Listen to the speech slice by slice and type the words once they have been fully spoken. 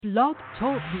Blog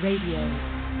Talk Radio.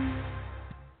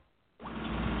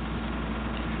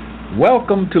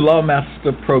 Welcome to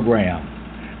Lawmaster Program.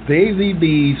 The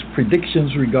AVB's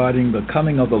predictions regarding the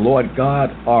coming of the Lord God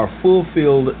are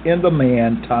fulfilled in the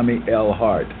man Tommy L.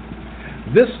 Hart.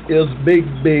 This is big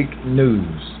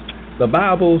news. The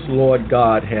Bible's Lord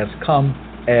God has come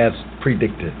as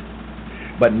predicted.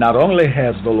 But not only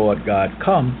has the Lord God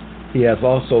come, he has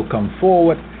also come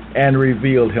forward and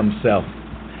revealed himself.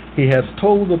 He has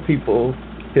told the people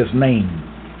his name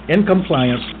in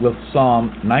compliance with Psalm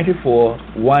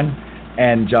 94:1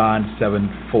 and John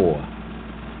 7:4.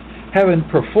 Having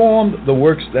performed the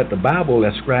works that the Bible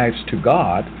ascribes to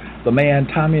God, the man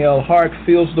Tommy L. Hart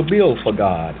fills the bill for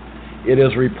God. It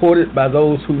is reported by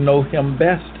those who know him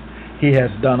best, he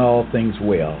has done all things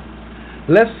well.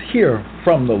 Let's hear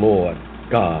from the Lord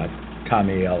God,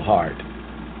 Tommy L. Hart.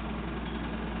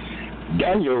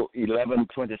 Daniel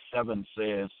 11:27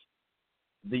 says,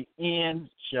 "The end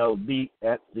shall be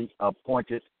at the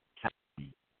appointed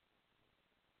time."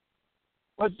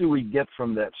 What do we get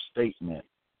from that statement?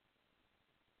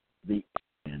 The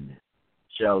end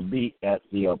shall be at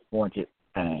the appointed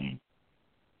time.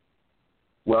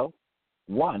 Well,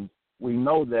 one, we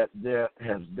know that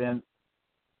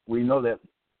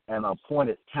an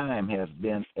appointed time has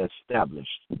been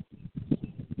established.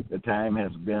 The time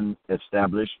has been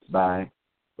established by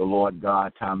the Lord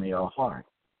God, Tommy L. Hart.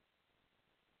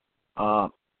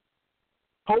 Pope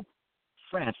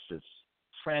Francis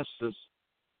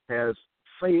has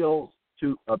failed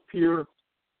to appear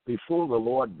before the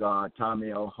Lord God,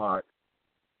 Tommy L. Hart,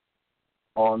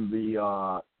 on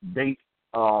the date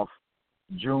of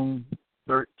June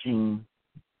 13,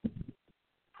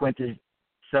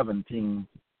 2017,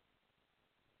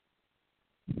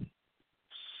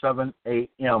 7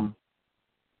 a.m.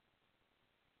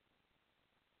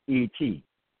 ET,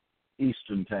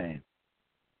 Eastern Time.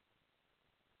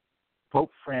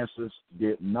 Pope Francis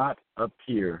did not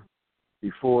appear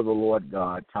before the Lord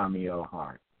God, Tommy L.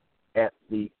 Hart, at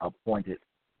the appointed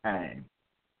time.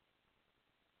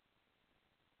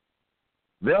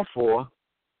 Therefore,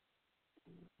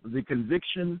 the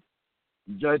conviction,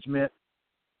 judgment,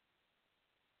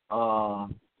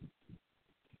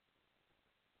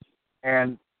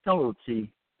 and penalty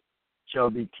shall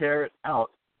be carried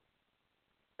out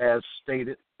as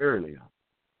stated earlier.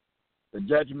 The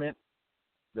judgment,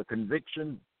 the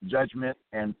conviction, judgment,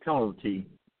 and penalty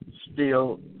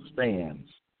still stands.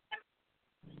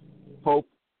 Pope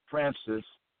Francis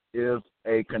is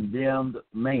a condemned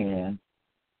man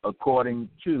according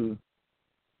to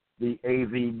the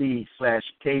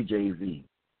AVB/KJV.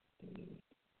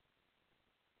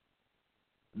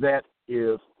 That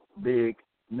is big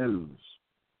news.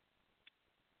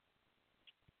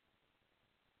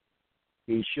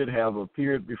 He should have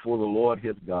appeared before the Lord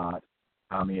his God,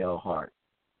 Tommy L. Hart,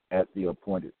 at the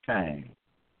appointed time.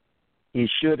 He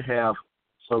should have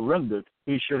surrendered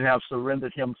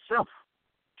himself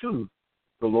to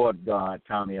the Lord God,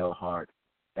 Tommy L. Hart,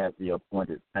 at the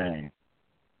appointed time.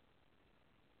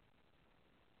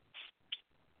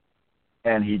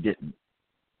 And he didn't.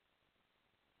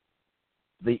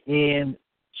 The end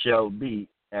shall be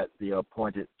at the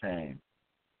appointed time.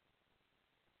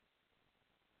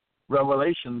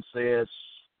 Revelation says,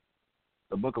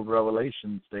 the book of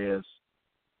Revelation says,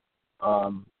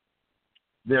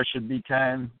 there should be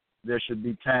time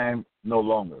no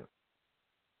longer.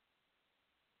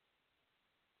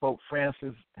 Pope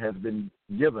Francis has been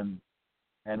given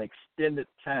an extended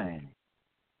time,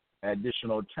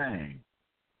 additional time,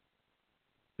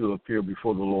 to appear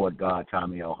before the Lord God,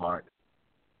 Tommy L. Hart.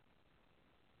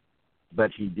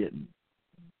 But he didn't.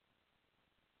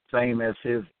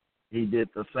 He did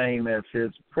the same as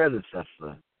his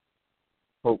predecessor,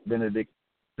 Pope Benedict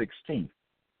XVI,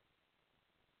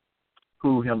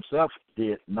 who himself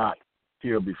did not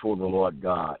appear before the Lord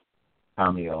God,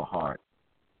 Tommy L. Hart.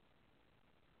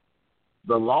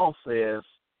 The law says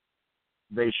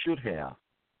they should have,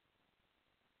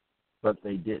 but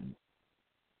they didn't.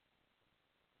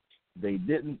 They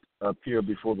didn't appear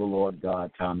before the Lord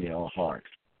God, Tommy L. Hart.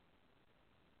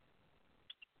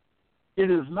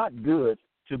 It is not good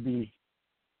to be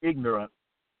ignorant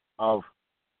of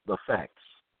the facts.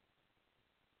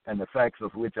 And the facts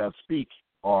of which I speak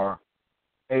are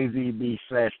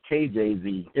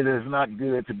AVB/KJV. It is not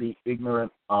good to be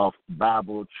ignorant of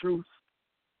Bible truth.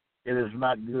 It is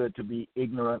not good to be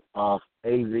ignorant of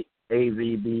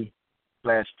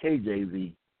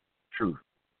AVB/KJV truth.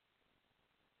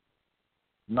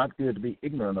 Not good to be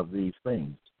ignorant of these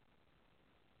things,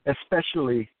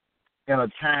 especially in a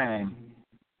time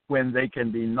when they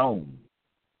can be known,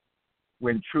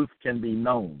 when truth can be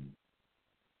known.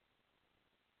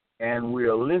 And we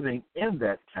are living in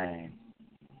that time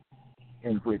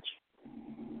in which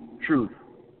truth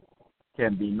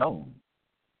can be known.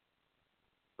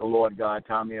 The Lord God,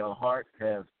 Tommy L. Hart,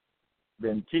 has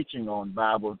been teaching on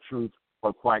Bible truth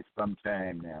for quite some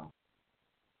time now.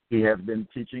 He has been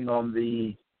teaching on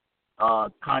the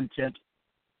content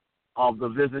of the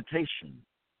visitation,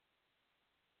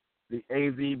 the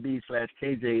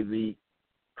AVB/KJV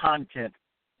content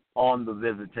on the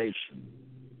visitation.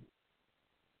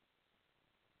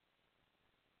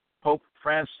 Pope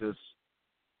Francis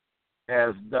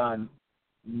has done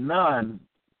none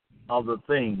of the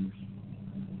things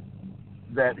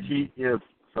that he is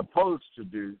supposed to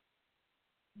do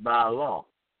by law.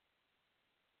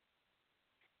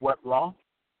 What law?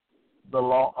 The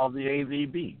law of the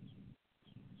AVB.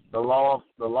 The law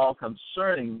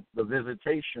concerning the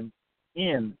visitation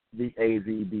in the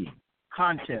AVB.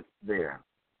 Content there.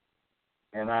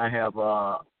 And I have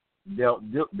dealt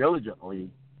diligently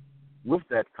with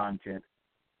that content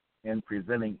in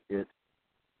presenting it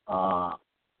not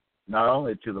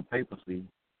only to the papacy,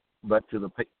 but to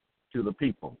the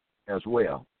people as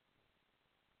well.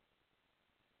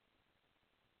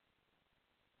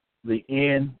 The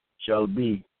end shall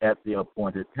be at the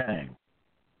appointed time.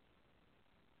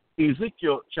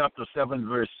 Ezekiel chapter 7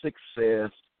 verse 6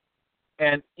 says,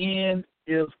 an end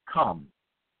is come.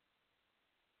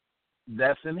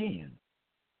 That's an end.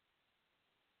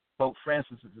 Pope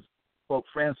Francis'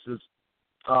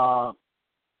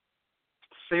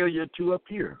 failure to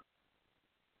appear,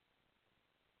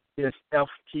 his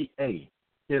FTA,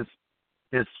 his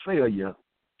failure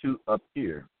to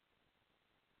appear.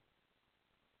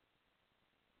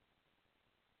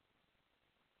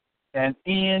 An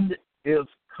end is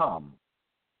come.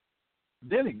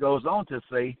 Then it goes on to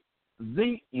say,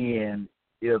 the end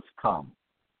is come.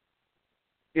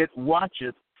 It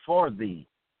watcheth for thee.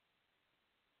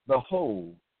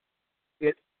 Behold,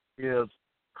 it is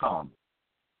come.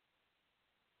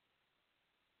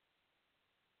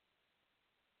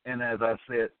 And as I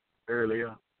said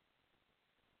earlier,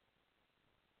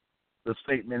 the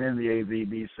statement in the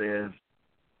AVB says,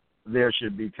 there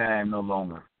should be time no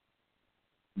longer.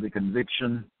 The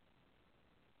conviction,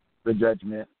 the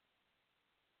judgment,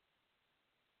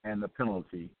 and the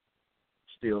penalty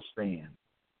still stand.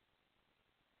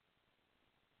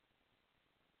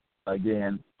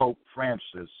 Again, Pope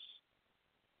Francis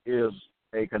is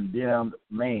a condemned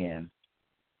man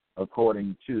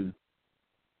according to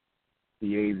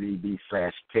the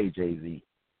AVB/KJV.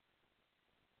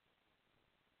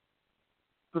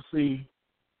 To see,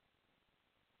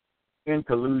 in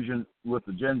collusion with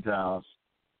the Gentiles,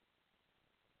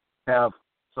 have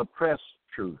suppressed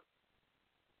truth.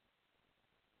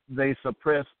 They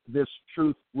suppress this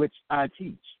truth which I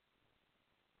teach.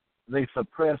 They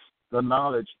suppress the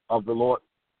knowledge of the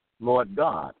Lord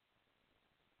God.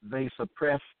 They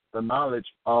suppress the knowledge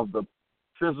of the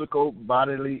physical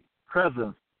bodily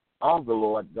presence of the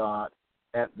Lord God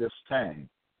at this time.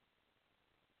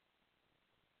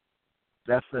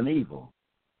 That's an evil.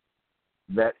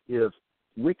 That is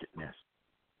wickedness.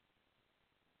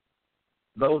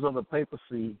 Those of the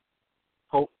papacy,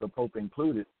 the Pope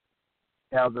included,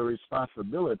 have the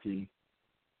responsibility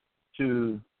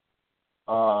to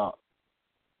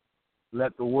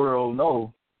let the world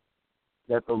know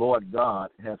that the Lord God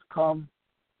has come,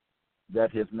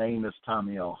 that his name is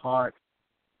Tommy L. Hart,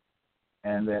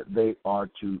 and that they are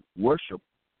to worship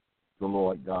the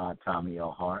Lord God, Tommy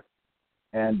L. Hart,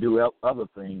 and do other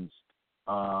things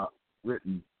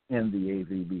written in the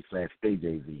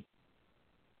AVB/KJV.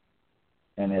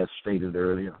 And as stated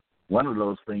earlier, one of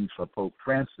those things for Pope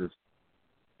Francis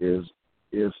is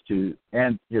to,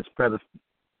 and his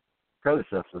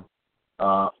predecessor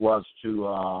was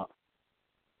to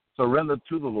surrender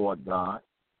to the Lord God,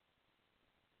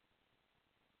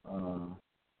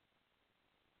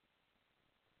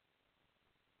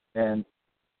 and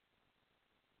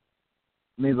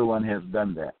neither one has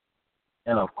done that.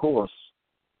 And of course,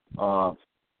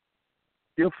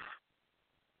 if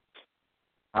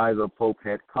either Pope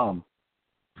had come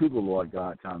to the Lord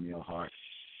God, Tommy L. Hart,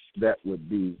 that would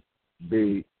be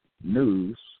big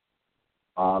news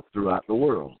throughout the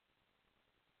world,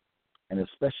 and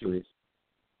especially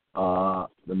the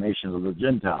nations of the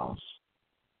Gentiles.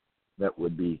 That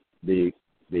would be big,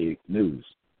 big news.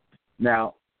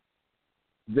 Now,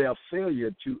 their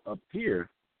failure to appear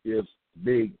is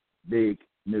big, big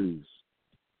news.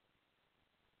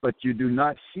 But you do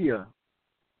not hear,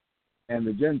 and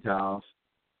the Gentiles,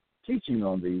 teaching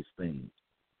on these things.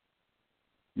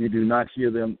 You do not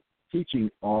hear them teaching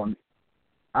on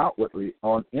outwardly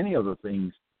on any of the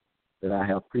things that I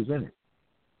have presented.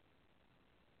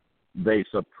 They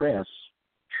suppress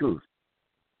truth.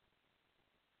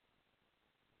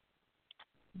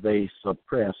 They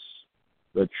suppress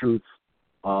the truth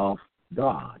of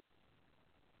God.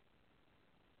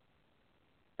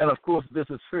 And of course, this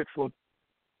is hurtful.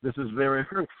 This is very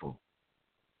hurtful.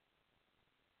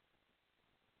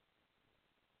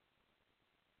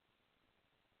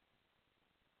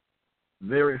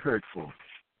 Very hurtful.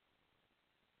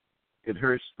 It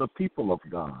hurts the people of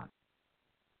God.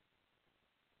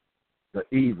 The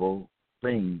evil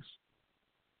things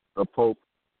the Pope,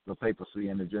 the papacy,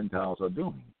 and the Gentiles are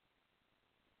doing.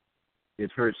 It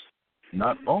hurts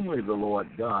not only the Lord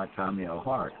God, Tommy L.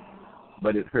 Hart,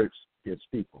 but it hurts his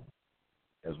people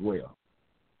as well.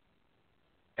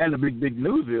 And the big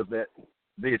news is that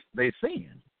they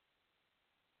sin.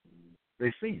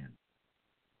 They sin.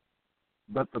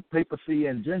 But the papacy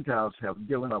and Gentiles have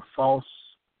given a false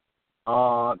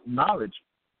knowledge,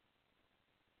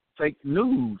 fake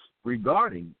news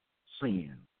regarding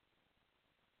sin.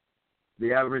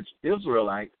 The average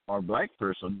Israelite or black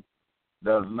person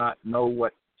does not know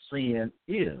what sin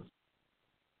is.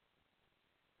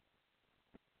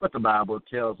 But the Bible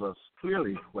tells us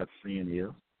clearly what sin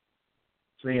is.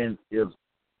 Sin is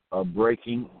a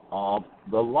breaking of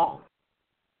the law,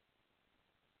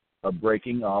 a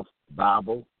breaking of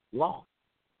Bible law.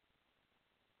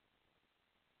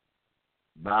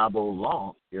 Bible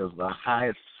law is the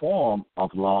highest form of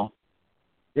law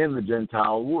in the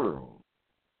Gentile world.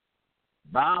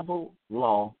 Bible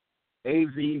law,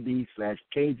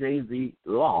 AZB/KJV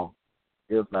law,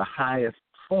 is the highest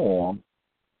form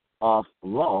of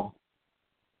law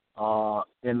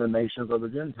in the nations of the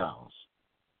Gentiles.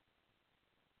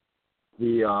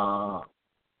 The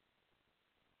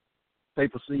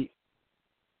papacy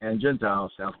and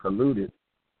Gentiles have colluded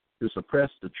to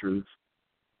suppress the truth,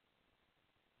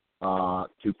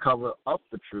 to cover up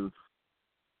the truth,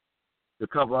 to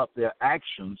cover up their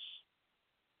actions,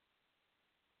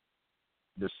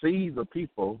 deceive the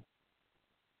people,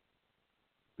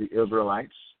 the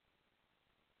Israelites,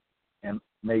 and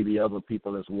maybe other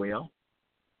people as well.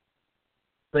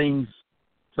 Things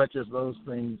such as those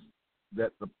things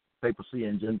that the papacy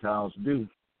and Gentiles do,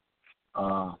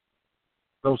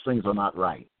 those things are not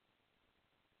right.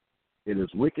 It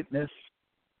is wickedness.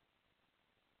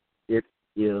 It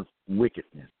is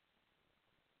wickedness.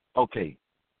 Okay,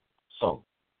 so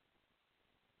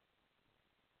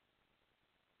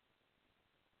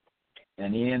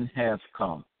an end has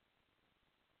come,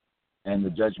 and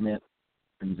the judgment,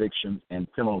 conviction,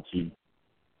 and penalty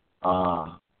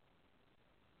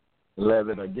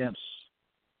levied against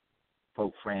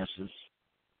Pope Francis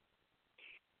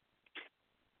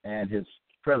and his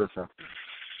predecessor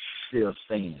still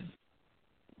stand,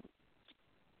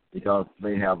 because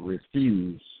they have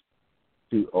refused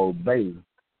to obey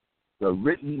the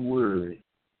written word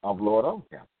of Lord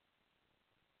Oldcap.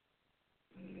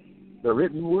 The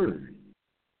written word,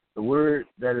 the word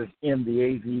that is in the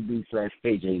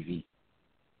AZB/KJV.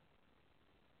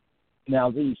 Now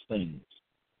these things,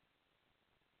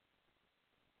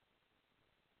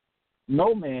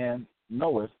 no man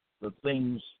knoweth the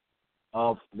things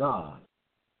of God.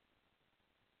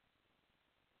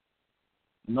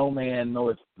 No man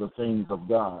knoweth the things of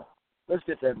God. Let's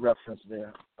get that reference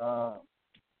there.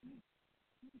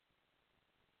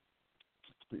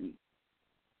 See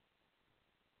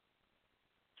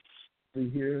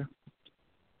here.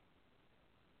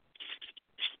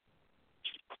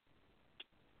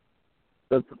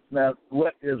 Now,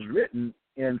 what is written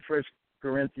in 1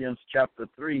 Corinthians chapter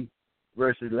 3,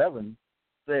 verse 11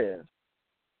 says,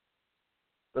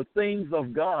 the things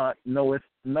of God knoweth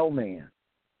no man.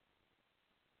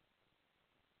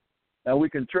 Now we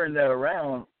can turn that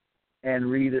around and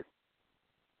read it,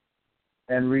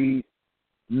 and read,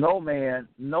 no man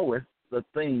knoweth the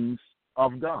things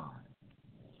of God.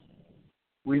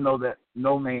 We know that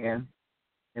no man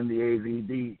in the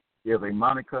AVD is a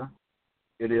moniker.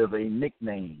 It is a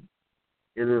nickname.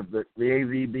 It is the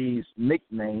AVD's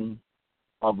nickname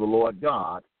of the Lord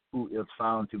God, who is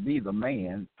found to be the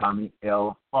man, Tommy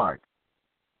L. Hart.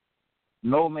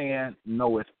 No man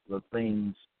knoweth the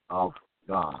things of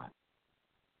God.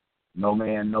 No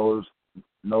man knows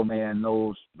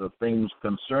the things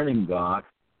concerning God.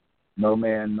 No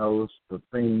man knows the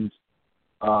things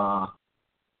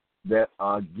that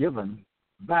are given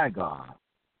by God.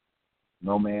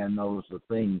 No man knows the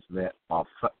things that are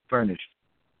furnished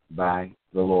by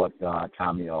the Lord God,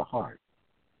 Tommy L. Hart.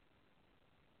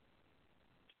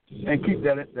 And keep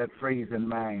that phrase in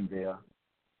mind there.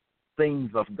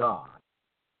 Things of God.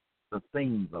 The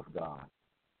things of God.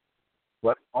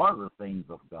 What are the things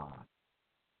of God?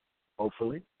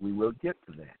 Hopefully, we will get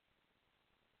to that.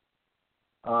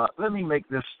 Let me make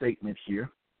this statement here.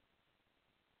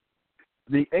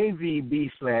 The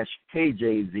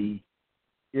AVB/KJV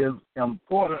is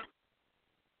important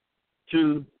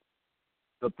to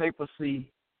the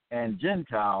papacy and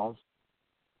Gentiles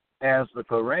as the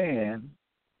Quran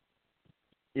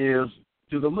is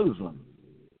to the Muslims.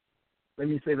 Let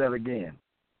me say that again.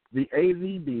 The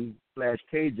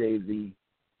AVB/KJV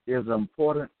is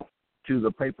important to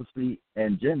the papacy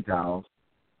and Gentiles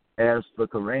as the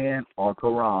Quran or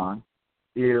Quran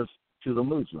is to the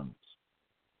Muslims.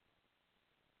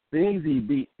 The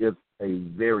AVB is a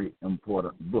very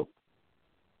important book.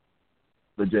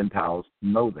 The Gentiles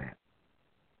know that.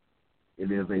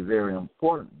 It is a very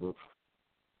important book.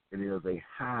 It is a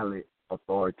highly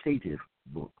authoritative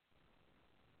book.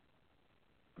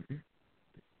 Okay.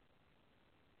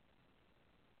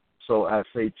 So I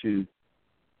say to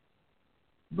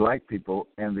black people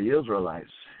and the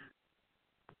Israelites,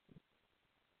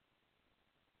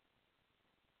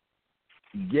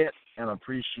 get an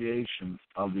appreciation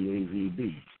of the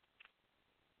AVB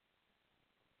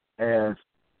as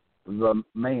the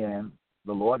man,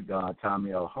 the Lord God,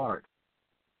 Tommy L. Hart,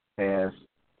 has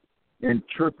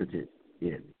interpreted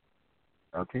it.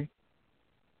 Okay?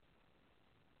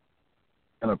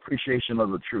 An appreciation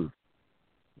of the truth.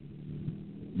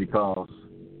 Because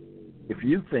if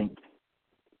you think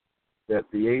that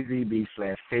the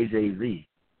AVB/KJV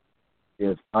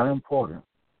is unimportant,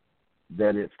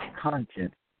 that its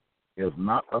content is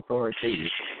not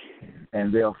authoritative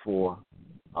and therefore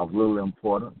of little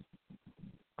importance,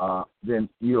 then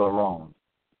you are wrong.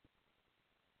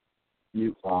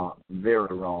 You are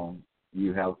very wrong.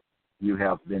 You have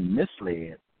been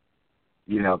misled.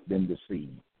 You have been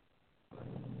deceived.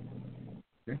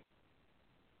 Okay?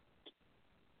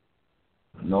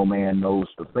 No man knows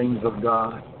the things of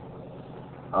God.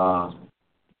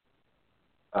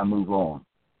 I move on.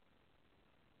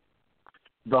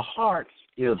 The heart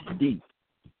is deep.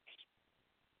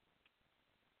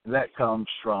 That comes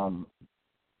from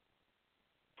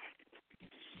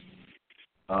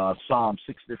Psalm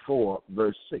 64,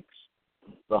 verse 6.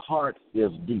 The heart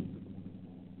is deep.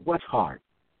 What heart?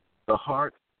 The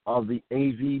heart of the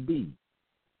AVB.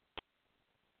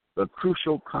 The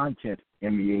crucial content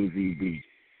in the AVB.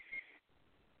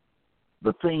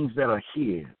 The things that are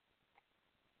here.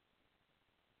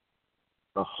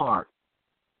 The heart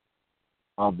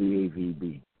of the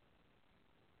AVB.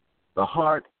 The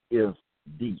heart is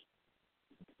deep.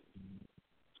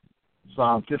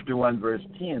 Psalm 51, verse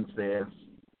 10 says,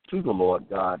 to the Lord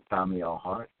God, Tommy L.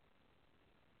 Hart,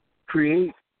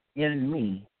 create in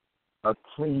me a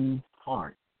clean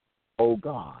heart, O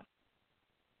God.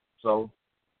 So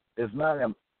it's not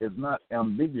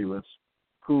ambiguous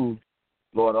who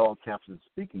Lord All Caps is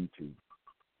speaking to,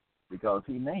 because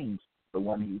he names the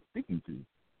one he's speaking to,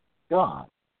 God.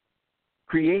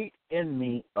 Create in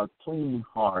me a clean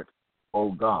heart,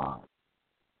 O God.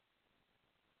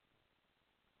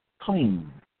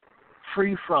 Clean,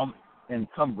 free from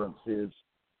encumbrances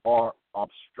or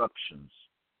obstructions.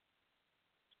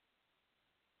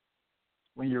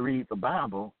 When you read the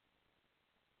Bible,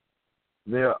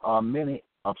 there are many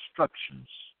obstructions,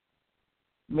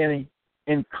 many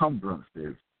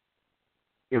encumbrances,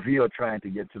 if you are trying to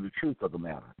get to the truth of the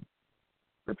matter,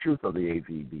 the truth of the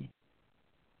AVB.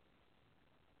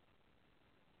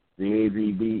 The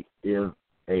AVB is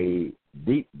a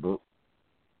deep book.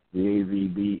 The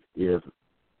AVB is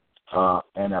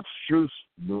an abstruse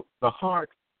book. The heart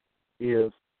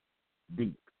is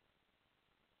deep.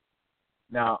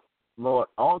 Now, Lord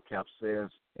Allcap says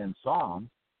in Psalms,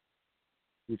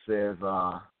 he says,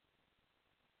 the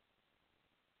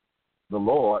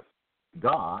Lord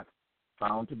God,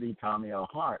 found to be Tommy L.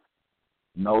 Hart,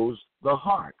 knows the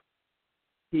heart.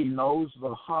 He knows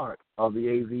the heart of the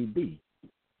AVB.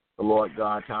 The Lord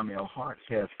God, Tommy L. Hart,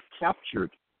 has captured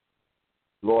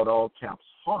Lord Allcap's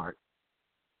heart.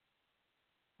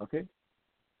 Okay?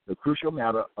 The crucial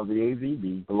matter of the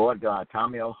AVB, the Lord God,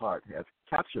 Tommy L. Hart, has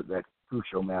captured that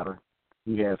crucial matter.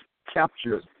 He has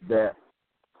captured that,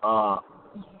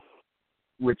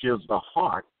 which is the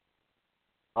heart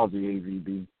of the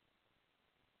AVB,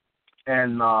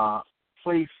 and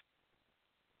placed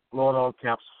Lord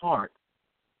Allcap's heart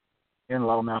in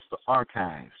Lawmaster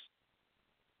Archives.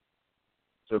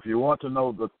 So if you want to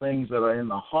know the things that are in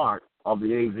the heart of the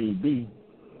AVB,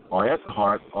 or at the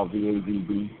heart of the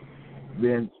AVB,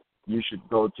 then you should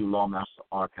go to Lawmaster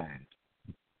Archives,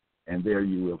 and there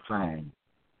you will find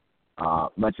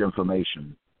much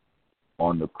information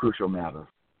on the crucial matters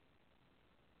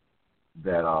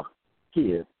that are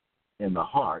hid in the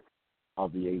heart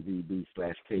of the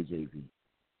AVB/KJV.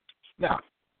 Now,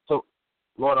 so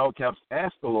Lord Allcaps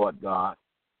asked the Lord God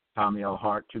Tommy L.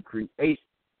 Hart, to create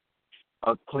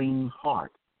a clean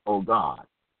heart, O God.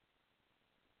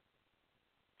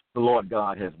 The Lord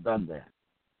God has done that.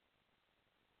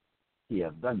 He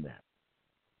has done that.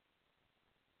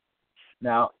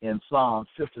 Now, in Psalm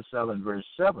 57, verse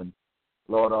 7,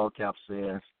 Lord all caps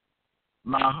says,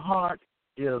 my heart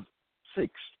is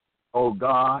fixed, O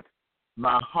God,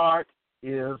 my heart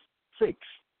is fixed.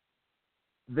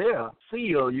 There,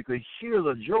 seal, you could hear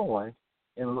the joy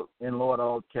in Lord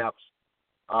all caps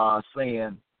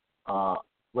saying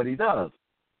what he does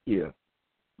here.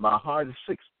 My heart is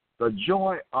fixed. The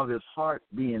joy of his heart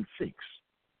being fixed.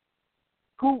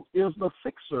 Who is the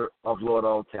fixer of Lord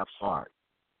all caps' heart?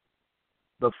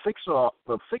 The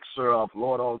fixer of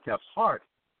Lord all caps' heart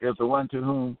is the one to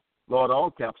whom Lord all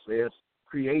caps says,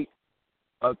 create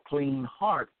a clean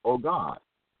heart, O God.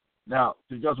 Now,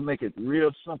 to just make it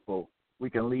real simple,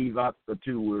 we can leave out the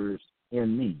two words,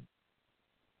 in me.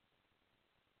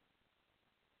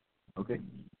 Okay?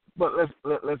 But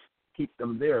let's keep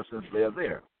them there since they're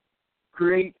there.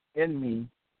 Create in me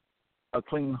a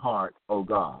clean heart, O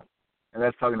God. And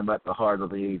that's talking about the heart of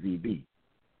the AVB.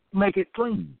 Make it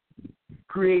clean.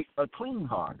 Create a clean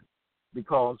heart,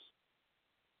 because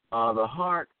the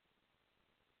heart,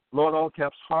 Lord all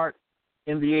caps heart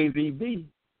in the AVB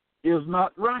is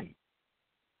not right.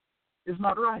 It's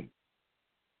not right.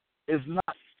 It's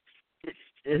not.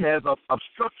 It has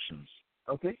obstructions.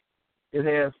 Okay, it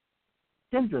has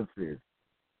hindrances.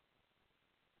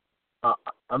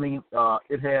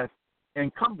 It has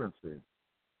encumbrances.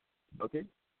 Okay,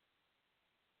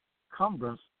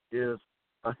 encumbrance is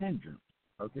a hindrance.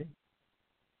 Okay.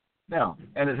 Now,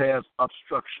 and it has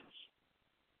obstructions.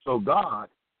 So God,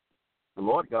 the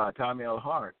Lord God, Tommy L.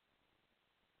 Hart,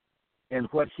 and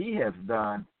what he has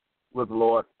done with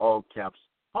Lord all caps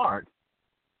heart,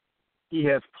 he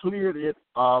has cleared it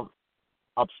of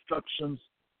obstructions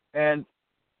and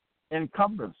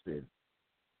encumbrances.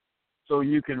 So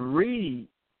you can read,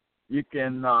 you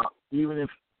can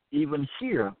even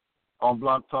hear on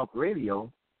Blog Talk Radio,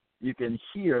 you can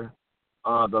hear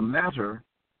the matter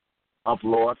of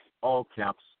Lord all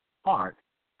caps heart,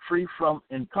 free from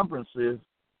encumbrances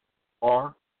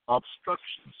or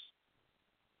obstructions.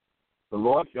 The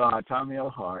Lord God, Tommy L.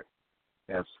 Hart,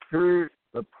 has heard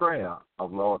the prayer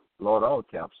of Lord all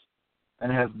caps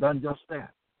and has done just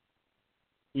that.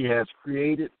 He has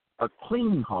created a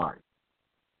clean heart.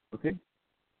 Okay?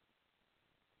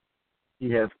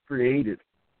 He has created,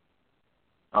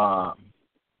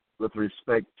 with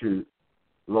respect to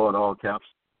Lord all caps,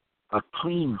 a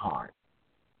clean heart,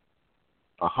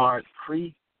 a heart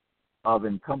free of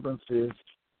encumbrances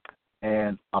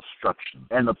and obstruction.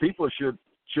 And the people should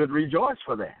rejoice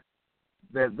for that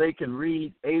they can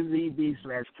read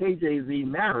AVB/KJV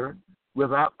matter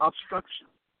without obstruction.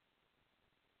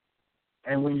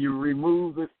 And when you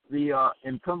remove the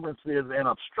encumbrances and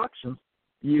obstructions,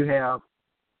 you have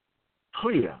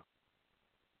clear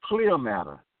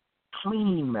matter,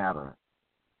 clean matter,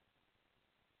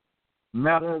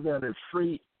 matter that is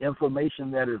free, information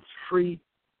that is free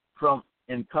from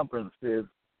encumbrances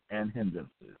and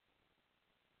hindrances.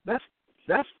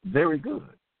 That's very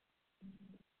good.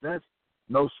 That's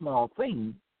no small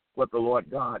thing what the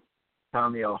Lord God,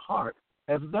 Tommy L. Hart,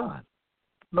 has done.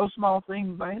 No small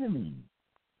thing by any means.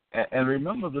 And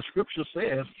remember, the scripture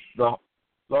says the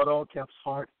Lord all caps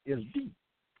heart is deep.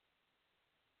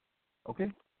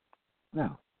 Okay?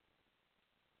 Now,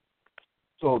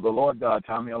 so the Lord God,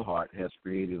 Tommy L. Hart, has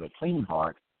created a clean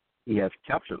heart. He has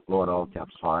captured Lord all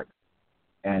caps heart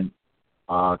and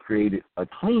created a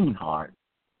clean heart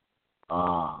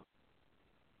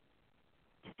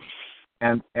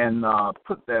and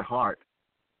put that heart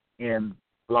in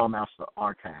Lawmaster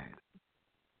Archive.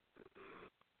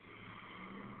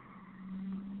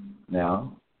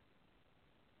 Now,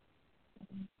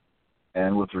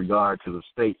 and with regard to the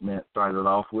statement started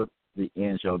off with, the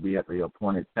end shall be at the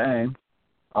appointed time,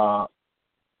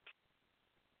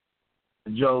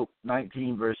 Job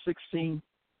 19, verse 16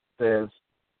 says,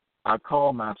 I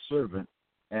called my servant,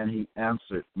 and he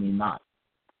answered me not.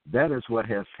 That is what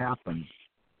has happened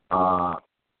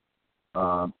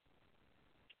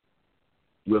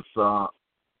with the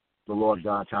Lord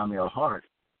God, Tommy L. Hart,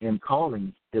 in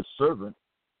calling his servant,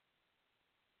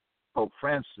 Pope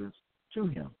Francis, to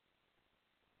him.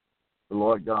 The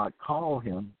Lord God called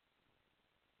him,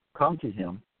 come to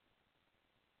him,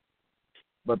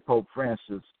 but Pope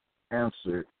Francis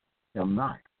answered him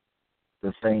not,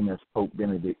 the same as Pope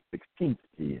Benedict XVI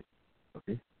did.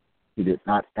 Okay, he did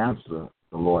not answer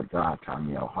the Lord God,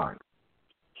 Tommy L. Hart.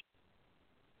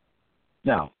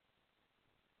 Now,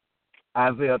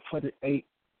 Isaiah 28,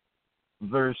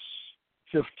 verse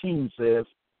 15 says,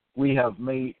 we have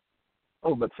made,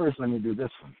 but first let me do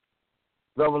this one.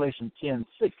 Revelation 10:6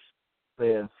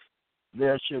 says,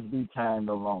 there should be time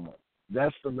no longer.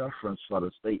 That's the reference for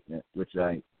the statement which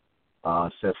I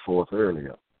set forth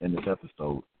earlier in this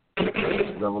episode.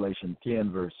 Revelation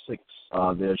 10, verse 6,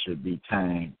 there should be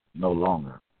time no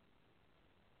longer.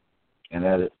 And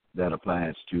that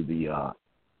applies to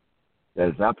that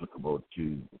is applicable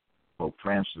to Pope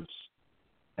Francis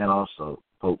and also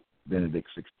Pope Benedict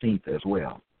XVI as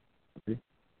well. Okay?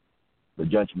 The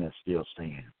judgment still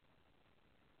stands.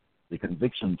 The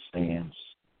conviction stands,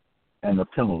 and the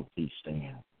penalty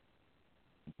stands.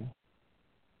 Okay?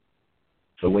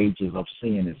 The wages of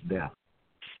sin is death.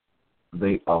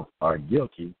 They are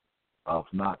guilty of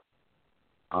not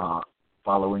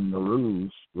following the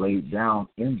rules laid down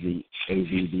in the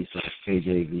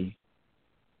AVB/KJV.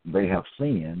 They have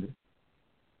sinned.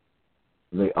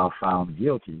 They are found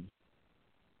guilty,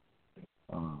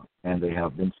 and they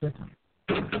have been sentenced.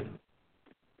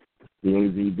 The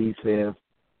AVB says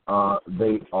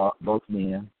they are, both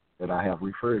men that I have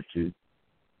referred to,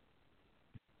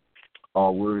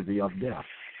 are worthy of death.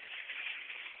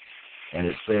 And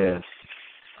it says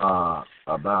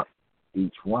about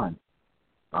each one,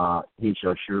 he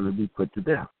shall surely be put to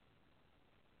death.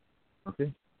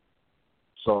 Okay?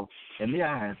 So, in the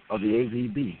eyes of the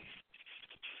AVB,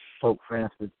 Pope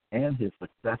Francis and his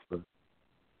successor,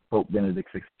 Pope Benedict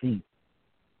XVI,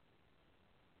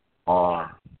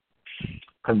 are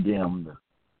condemned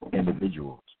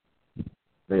individuals.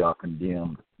 They are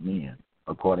condemned men,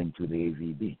 according to the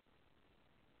AVB.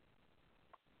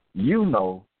 You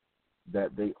know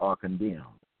that they are condemned.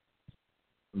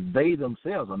 They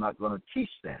themselves are not going to teach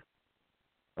that.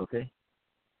 Okay?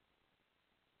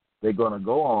 They're going to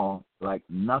go on like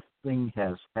nothing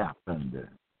has happened.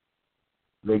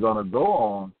 They're going to go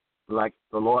on like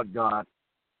the Lord God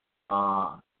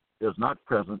is not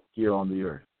present here on the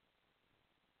earth.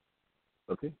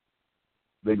 Okay?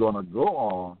 They're going to go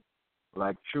on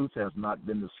like truth has not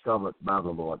been discovered by the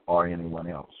Lord or anyone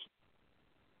else.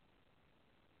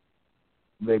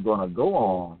 They're going to go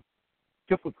on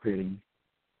hypocriting,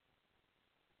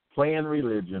 playing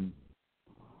religion,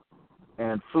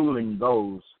 and fooling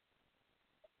those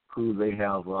who they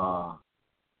have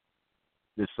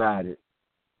decided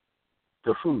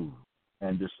to fool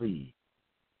and deceive.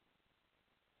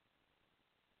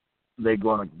 They're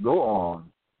going to go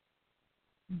on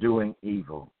doing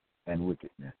evil and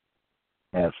wickedness,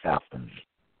 as happened,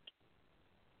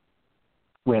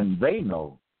 when they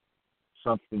know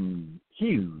something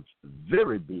huge,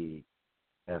 very big,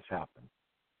 has happened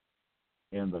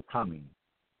in the coming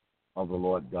of the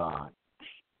Lord God,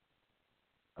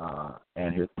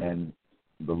 and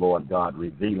the Lord God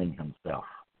revealing himself,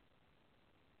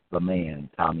 the man,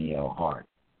 Tommy L. Hart.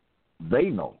 They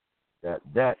know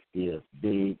that is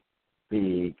big,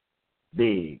 big,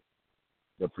 big.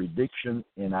 The prediction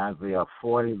in Isaiah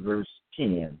 40, verse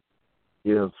 10,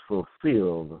 is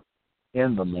fulfilled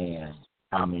in the man,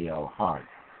 Tommy L. Hart.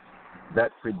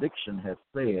 That prediction has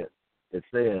said, it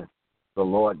says, the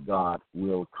Lord God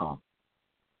will come.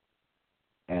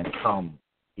 And come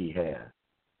he has.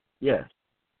 Yes.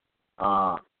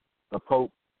 The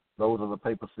Pope, those of the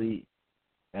papacy,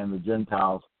 and the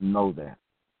Gentiles know that.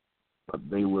 But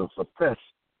they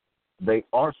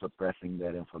are suppressing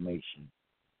that information.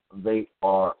 They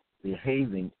are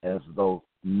behaving as though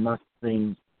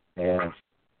nothing has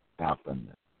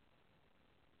happened.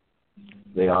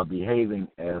 They are behaving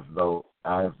as though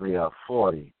Isaiah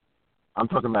 40, I'm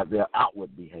talking about their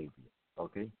outward behavior,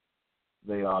 okay?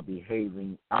 They are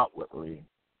behaving outwardly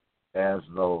as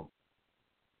though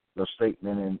the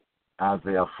statement in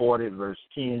Isaiah 40, verse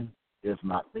 10, is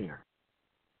not there.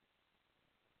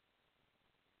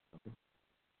 Okay?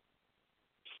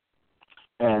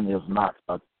 And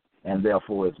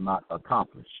therefore is not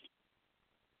accomplished.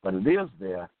 But it is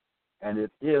there, and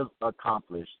it is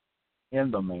accomplished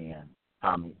in the man,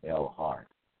 Tommy L. Hart.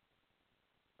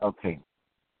 Okay.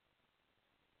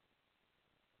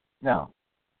 Now,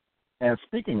 and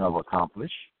speaking of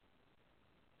accomplished,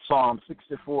 Psalm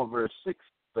 64, verse 6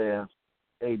 says,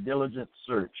 a diligent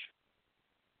search.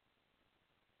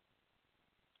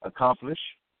 Accomplish,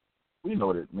 we know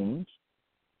what it means.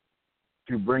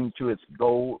 To bring to its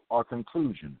goal or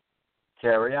conclusion,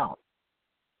 carry out,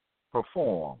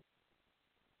 perform,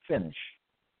 finish.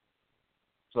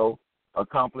 So,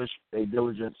 accomplish a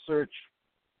diligent search,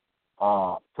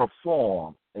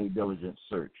 perform a diligent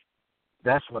search.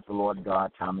 That's what the Lord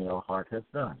God, Tommy L. Hart, has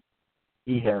done.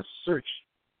 He has searched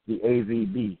the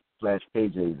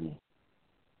AVB/KJV.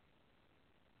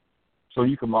 So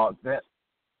you can mark that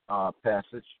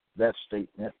passage, that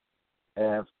statement,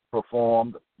 as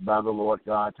performed by the Lord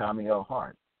God, Tommy L.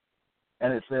 Hart.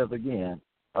 And it says again,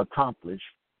 accomplish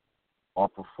or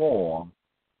perform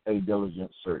a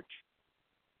diligent search.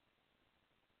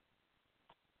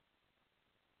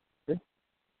 Okay.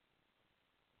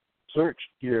 Search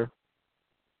here,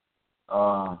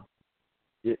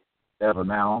 it as a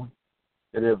noun,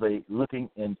 it is a looking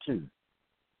into,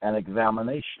 an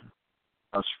examination,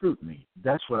 a scrutiny.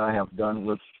 That's what I have done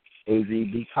with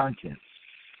AVB content.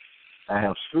 I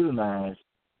have scrutinized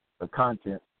the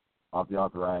content of the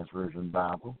Authorized Version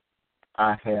Bible.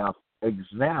 I have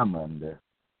examined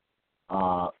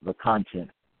the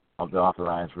content of the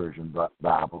Authorized Version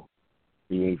Bible,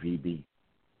 the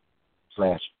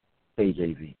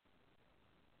AVB/KJV.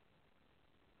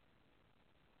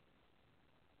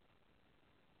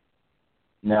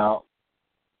 Now,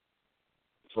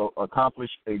 so accomplish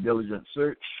a diligent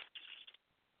search.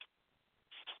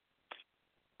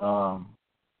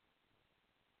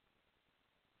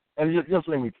 And just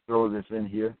let me throw this in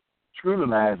here.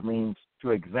 Scrutinize means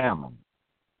to examine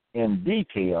in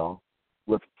detail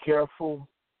with careful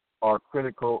or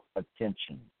critical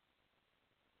attention.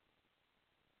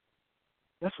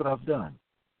 That's what I've done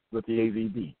with the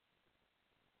AVB.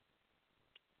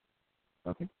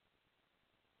 Okay?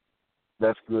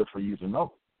 That's good for you to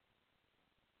know.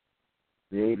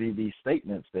 The AVB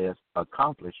statement says,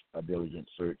 accomplish a diligent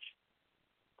search.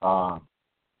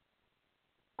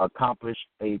 Accomplish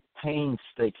a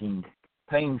painstaking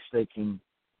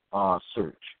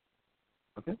search.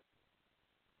 Okay?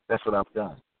 That's what I've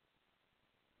done.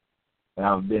 And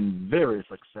I've been very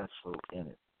successful in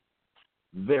it.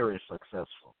 Very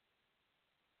successful.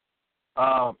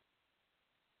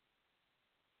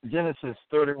 Genesis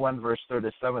 31 verse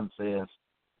 37 says,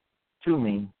 to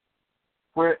me,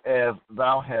 whereas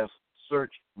thou hast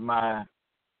searched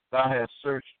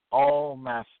all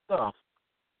my stuff,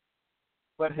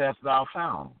 what hast thou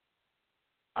found?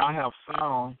 I have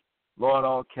found, Lord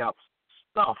all caps,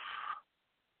 stuff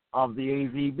of the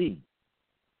AVB.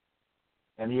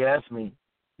 And he asked me,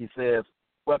 he says,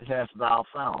 what hast thou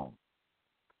found?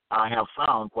 I have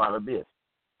found quite a bit,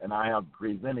 and I have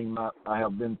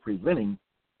been presenting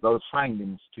those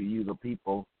findings to you, the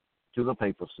people, to the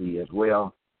papacy as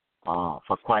well,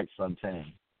 for quite some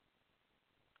time.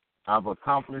 I've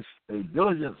accomplished a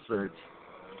diligent search,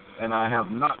 and I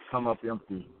have not come up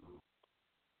empty.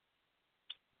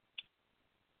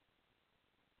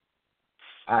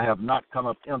 I have not come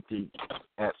up empty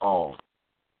at all.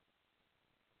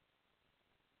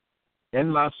 In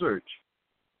my search,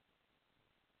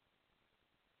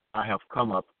 I have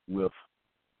come up with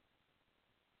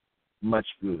much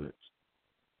goods.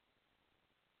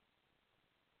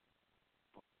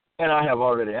 And I have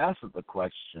already answered the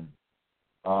question,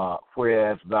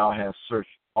 whereas thou hast searched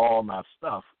all my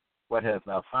stuff, what hast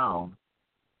thou found?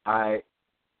 I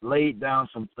laid down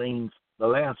some things the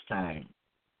last time.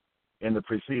 In the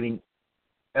preceding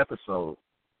episode,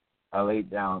 I laid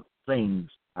down things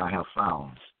I have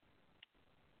found.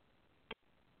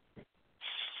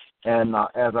 And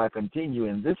as I continue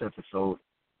in this episode,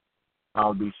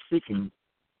 I'll be speaking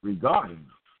regarding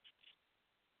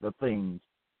the things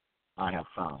I have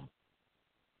found.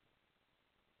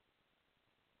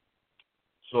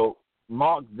 So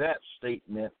mark that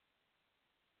statement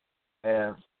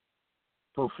as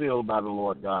fulfilled by the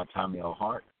Lord God, Tommy L.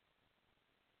 Hart.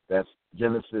 That's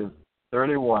Genesis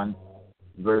 31,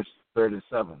 verse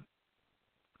 37.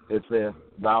 It says,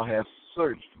 thou hast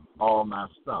searched all my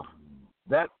stuff.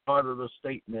 That part of the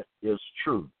statement is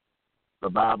true. The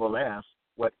Bible asks,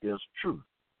 what is truth?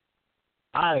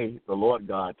 I, the Lord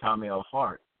God, Tommy L.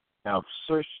 Hart, have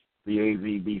searched the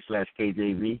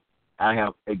AVB/KJV. I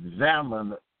have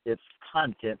examined its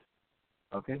content.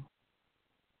 Okay?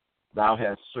 Thou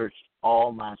hast searched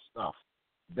all my stuff.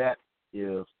 That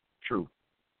is true.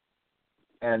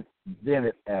 And then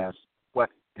it asks,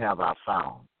 what have I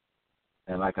found?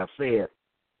 And like I said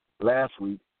last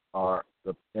week, or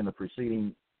in the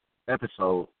preceding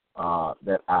episode,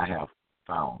 that I have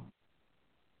found.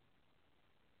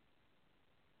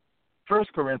 1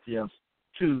 Corinthians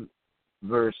 2,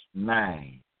 verse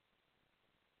 9.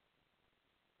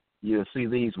 You'll see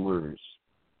these words.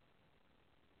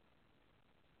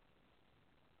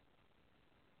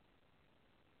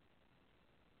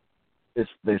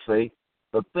 They say,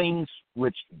 the things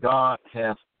which God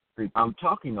hath prepared. I'm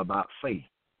talking about faith.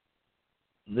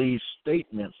 These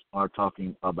statements are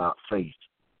talking about faith.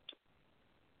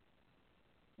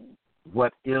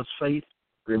 What is faith?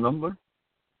 Remember?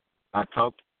 I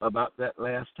talked about that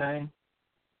last time.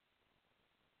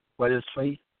 What is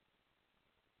faith?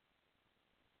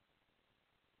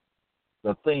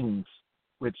 The things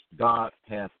which God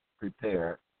hath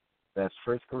prepared That's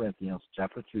 1 Corinthians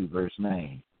chapter 2, verse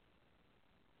 9.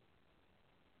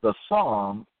 The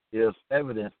psalm is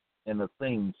evident in the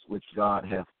things which God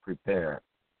hath prepared.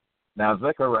 Now,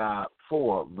 Zechariah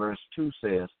 4, verse 2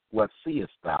 says, what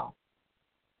seest thou?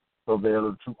 So there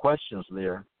are two questions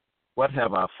there. What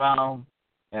have I found,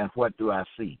 and what do I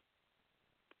see?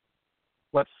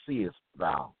 What seest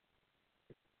thou?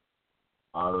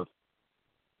 Out of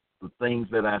the things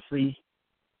that I see,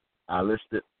 I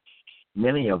listed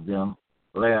many of them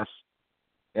in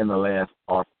the last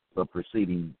or the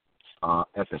preceding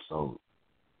episode.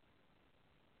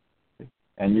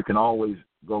 And you can always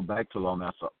go back to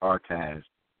Lawmaster Archives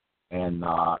and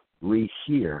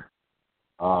rehear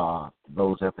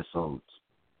those episodes.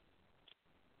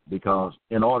 Because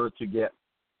in order to get,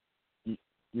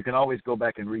 you can always go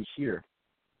back and rehear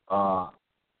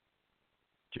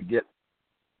to get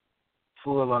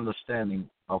full understanding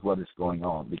of what is going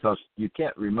on. Because you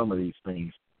can't remember these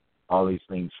things, all these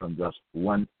things from just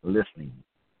one listening.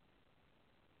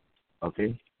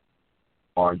 Okay?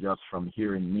 Or just from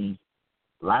hearing me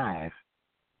live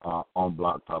on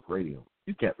Blog Talk Radio.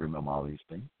 You can't remember all these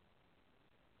things.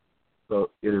 So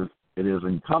it is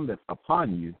incumbent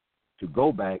upon you to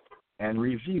go back and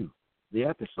review the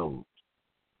episodes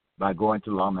by going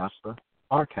to Lawmaster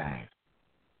Archive.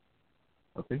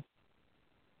 Okay?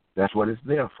 That's what it's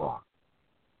there for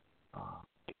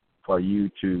you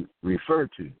to refer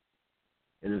to.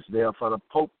 It is there for the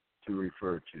Pope to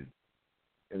refer to.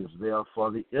 It is there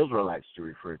for the Israelites to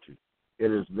refer to.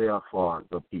 It is there for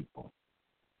the people.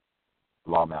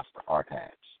 Lawmaster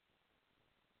Archives.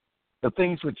 The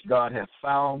things which God has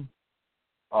found,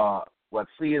 what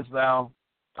seest thou?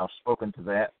 I've spoken to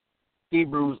that.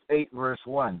 Hebrews 8, verse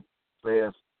 1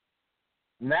 says,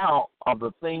 now of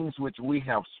the things which we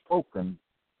have spoken,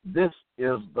 this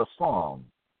is the psalm.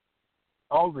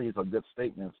 All these are good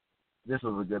statements. This is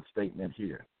a good statement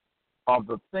here. Of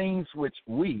the things which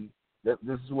this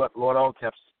is what Lord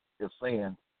Allcaps is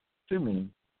saying to me,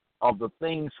 of the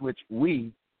things which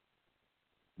those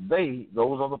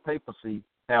of the papacy,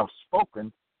 have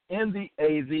spoken in the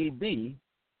AVB,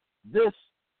 this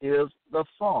is the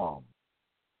psalm.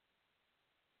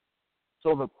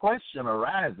 So the question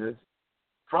arises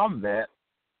from that,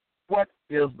 what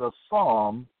is the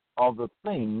psalm of the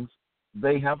things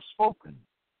they have spoken?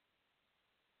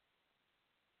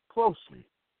 Closely,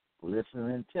 listen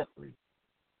intently.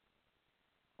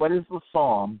 What is the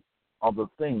psalm of the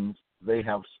things they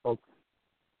have spoken?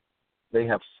 They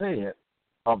have said,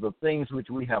 of the things which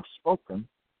we have spoken,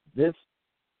 this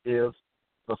is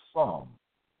the psalm.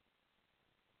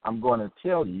 I'm going to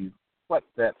tell you what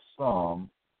that psalm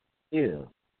is.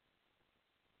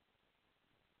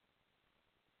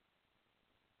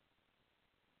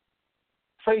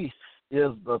 Faith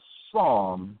is the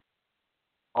psalm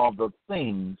of the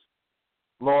things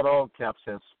Lord Allcaps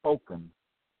has spoken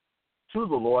to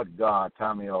the Lord God,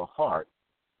 Tommy L. Hart,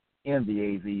 in the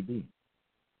AVD.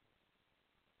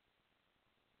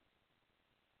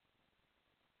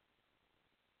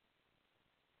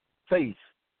 Faith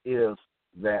is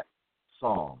that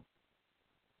psalm.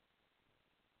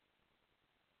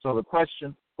 So the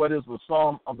question, what is the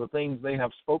psalm of the things they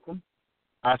have spoken?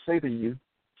 I say to you,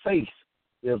 faith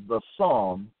is the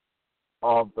psalm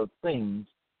of the things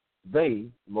they,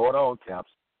 Lord Allcaps,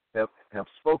 have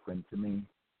spoken to me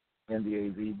in the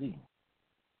AVD,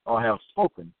 or have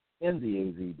spoken in the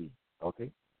AVD, okay?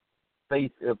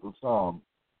 Faith is the psalm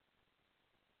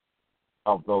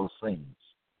of those things.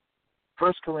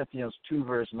 1 Corinthians 2,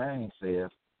 verse 9 says,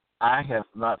 I have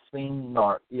not seen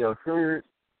nor ear heard,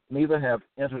 neither have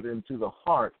entered into the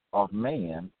heart of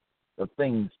man the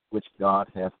things which God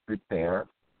hath prepared.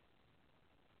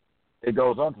 It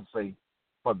goes on to say,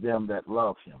 for them that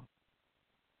love him.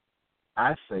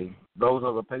 I say, those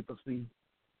are the papacy,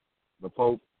 the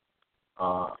Pope,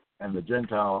 and the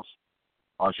Gentiles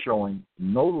are showing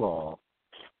no love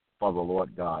for the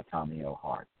Lord God, Tommy L.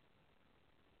 Hart.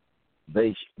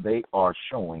 They are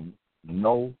showing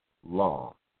no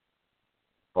love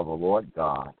for the Lord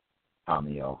God,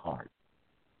 Tommy L. Hart.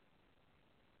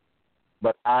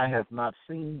 But I have not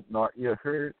seen nor ear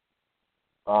heard,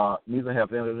 neither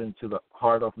have entered into the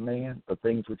heart of man the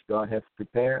things which God hath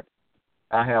prepared.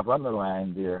 I have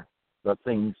underlined there the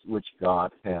things which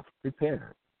God hath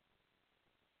prepared.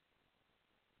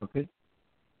 Okay?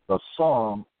 The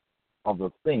psalm of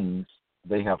the things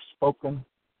they have spoken,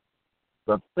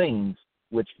 the things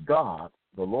which God,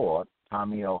 the Lord,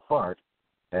 Tommy L. Hart,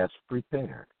 has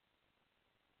prepared.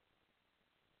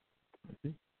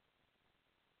 Okay?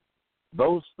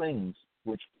 Those things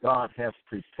which God has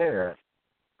prepared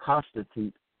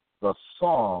constitute the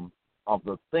psalm of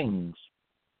the things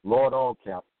Lord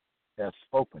Allcap as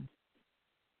spoken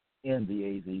in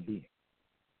the AZB.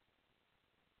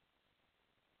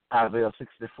 Isaiah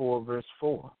 64, verse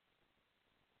 4.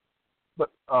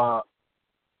 But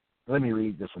let me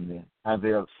read this one then.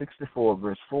 Isaiah 64,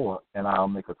 verse 4, and I'll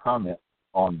make a comment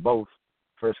on both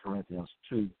 1 Corinthians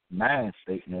 2:9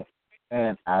 statement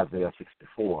and Isaiah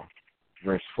 64,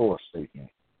 verse 4 statement.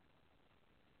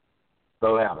 The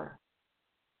latter.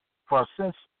 For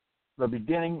since the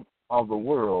beginning of the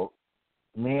world,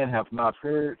 men have not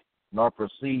heard nor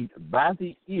perceived by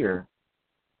the ear,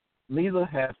 neither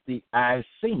hath the eye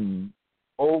seen,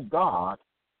 O God,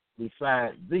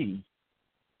 beside thee,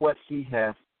 what he,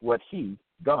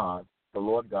 God, the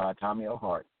Lord God, Tommy L.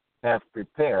 Hart, hath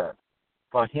prepared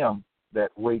for him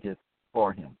that waiteth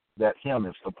for him. That him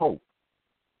is the Pope.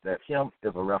 That him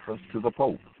is a reference to the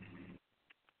Pope.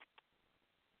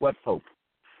 What Pope?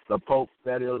 The Pope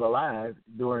that is alive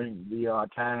during the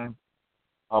time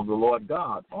of the Lord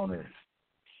God on earth,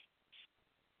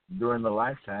 during the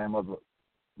lifetime of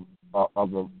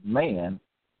the man,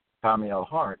 Tommy L.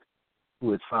 Hart,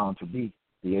 who is found to be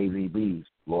the AVB's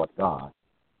Lord God,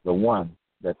 the one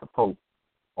that the Pope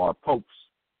or popes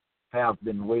have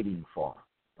been waiting for,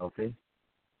 okay?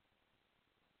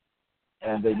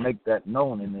 And they make that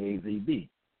known in the AVB,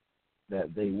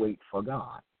 that they wait for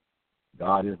God.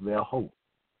 God is their hope,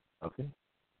 okay?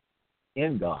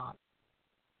 In God,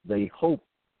 they hope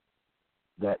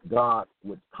that God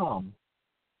would come,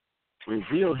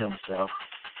 reveal himself,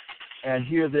 and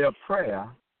hear their prayer,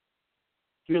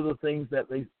 hear the things that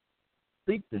they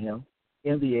speak to him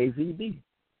in the AVB.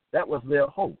 That was their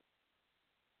hope.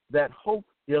 That hope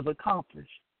is accomplished.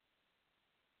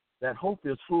 That hope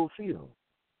is fulfilled.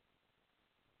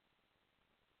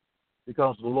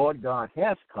 Because the Lord God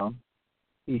has come,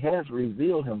 he has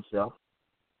revealed himself,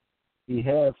 he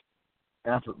has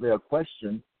answered their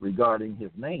question regarding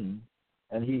his name,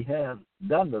 and he has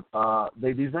done the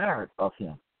they desired of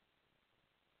him.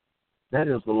 That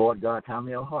is the Lord God,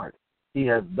 Tommy L. Hart. He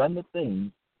has done the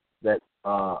things that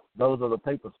those of the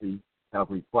papacy have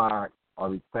required or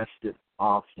requested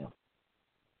of him.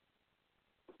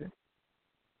 Okay.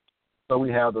 So we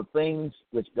have the things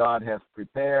which God has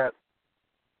prepared.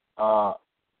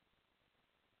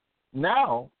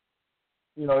 Now,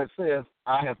 it says,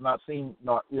 I have not seen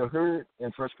nor ear heard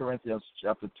in 1 Corinthians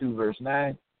chapter 2, verse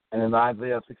 9, and in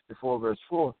Isaiah 64, verse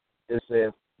 4, it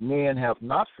says, men have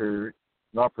not heard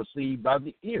nor perceived by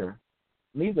the ear,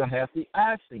 neither hath the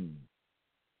eye seen.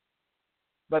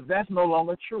 But that's no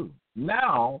longer true.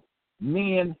 Now,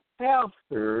 men have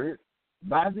heard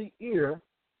by the ear,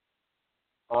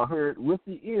 or heard with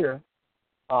the ear,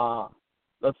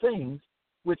 the things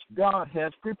which God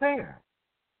has prepared.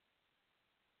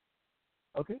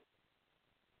 Okay?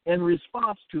 In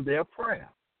response to their prayer.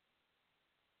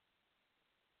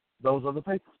 Those are the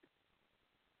papers.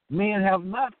 Men have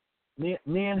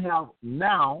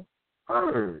now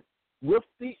heard with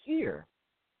the ear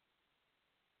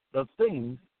the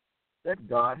things that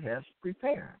God has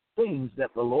prepared. Things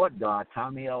that the Lord God,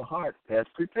 Tommy L. Hart, has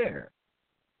prepared.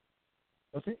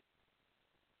 Okay?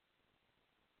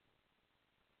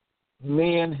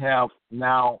 Men have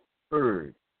now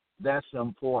heard. That's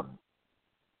important.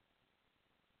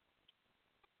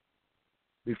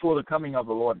 Before the coming of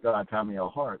the Lord God, Tommy L.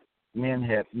 Hart, men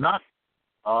had not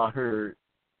heard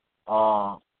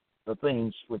the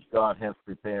things which God has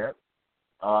prepared.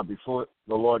 Before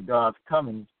the Lord God's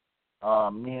coming,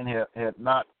 men had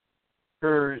not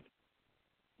heard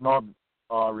nor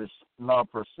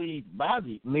perceived by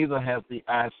neither has the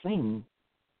eye seen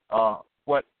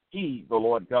what he, the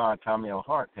Lord God, Tommy L.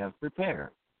 Hart, has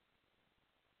prepared.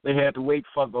 They had to wait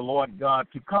for the Lord God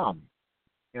to come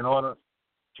in order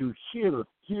to hear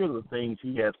the things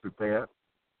he has prepared,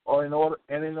 or in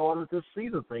order to see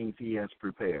the things he has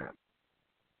prepared.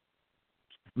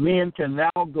 Men can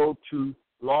now go to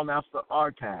Lawmaster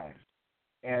Archives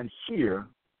and hear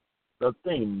the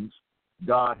things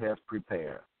God has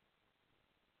prepared.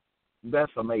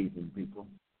 That's amazing, people.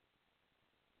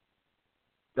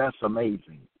 That's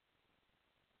amazing.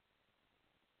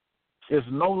 It's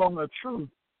no longer true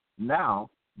now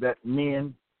that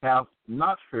men have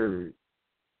not heard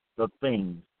the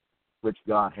things which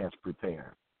God has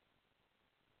prepared.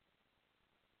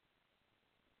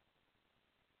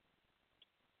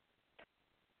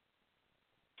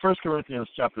 First Corinthians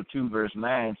chapter 2, verse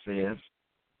 9 says,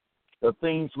 the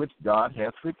things which God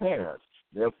has prepared.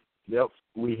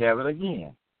 We have it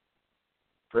again.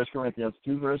 1 Corinthians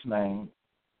 2, verse 9.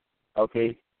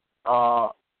 Okay. 1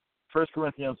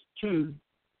 Corinthians 2,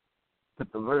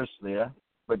 put the verse there,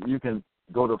 but you can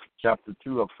go to chapter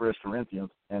 2 of 1 Corinthians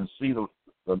and see the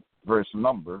verse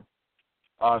number.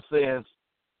 Says,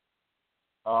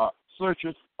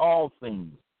 searcheth all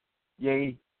things,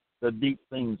 yea, the deep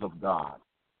things of God.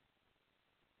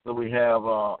 So we have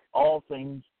all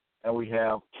things, and we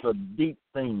have the deep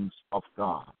things of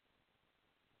God.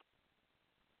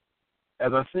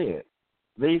 As I said,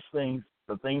 these things,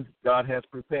 the things God has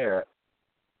prepared,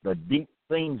 the deep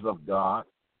things of God,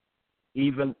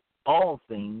 even all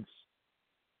things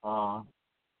are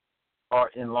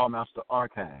in Lawmaster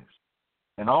Archives.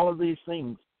 And all of these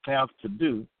things have to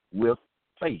do with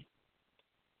faith.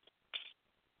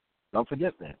 Don't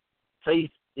forget that.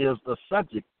 Faith is the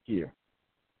subject here.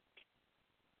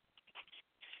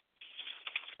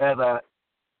 As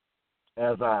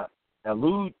I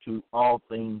allude to all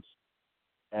things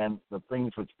and the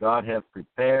things which God has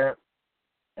prepared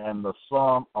and the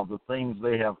sum of the things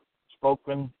they have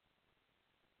spoken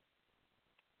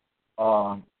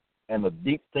and the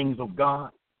deep things of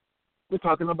God, we're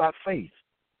talking about faith.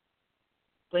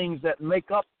 Things that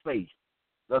make up faith,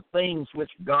 the things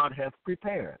which God has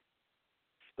prepared,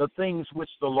 the things which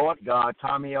the Lord God,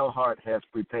 Tommy L. Hart, has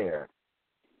prepared.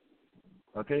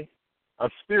 Okay? A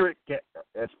spirit,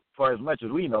 as far as much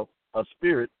as we know, a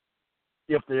spirit,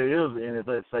 if there is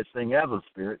any such thing as a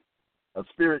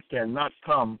spirit cannot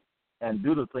come and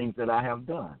do the things that I have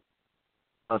done.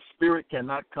 A spirit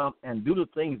cannot come and do the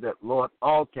things that Lord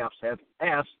All Caps has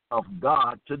asked of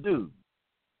God to do.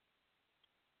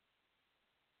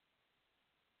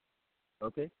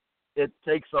 Okay? It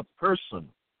takes a person,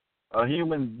 a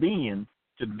human being,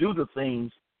 to do the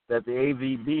things that the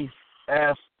AVB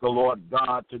asked the Lord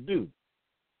God to do.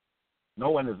 No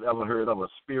one has ever heard of a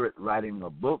spirit writing a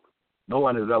book. No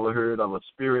one has ever heard of a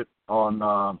spirit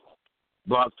on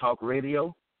Blog Talk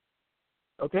Radio.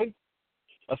 Okay?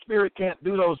 A spirit can't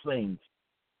do those things.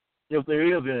 If there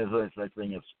is any such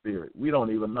thing as spirit, we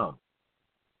don't even know.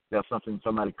 That's something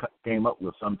somebody came up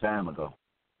with some time ago.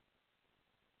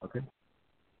 Okay?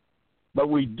 But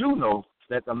we do know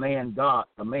that the man,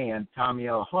 Tommy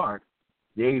L. Hart,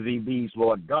 the AVB's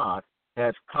Lord God,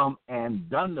 has come and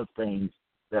done the things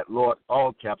that Lord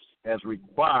All Caps has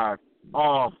required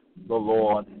of the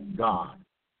Lord God.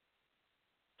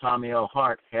 Tommy L.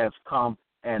 Hart has come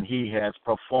and he has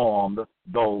performed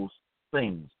those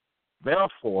things.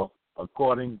 Therefore,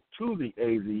 according to the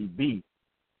AVB,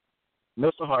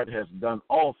 Mr. Hart has done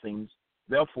all things.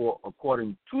 Therefore,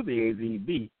 according to the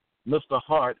AVB, Mr.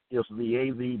 Hart is the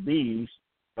AVB's.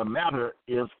 The matter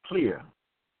is clear.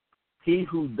 He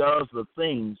who does the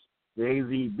things the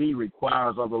AVB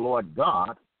requires of the Lord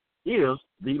God is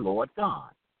the Lord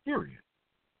God, period.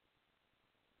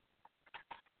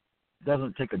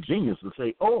 Doesn't take a genius to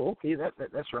say, oh, okay,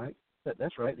 that's right.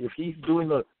 That's right. If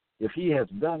he has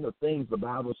done the things the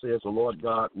Bible says the Lord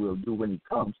God will do when he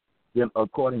comes, then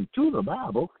according to the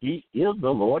Bible, he is the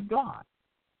Lord God.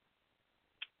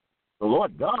 The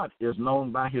Lord God is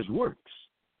known by his works.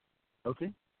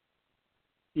 Okay?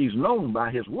 He's known by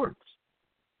his works.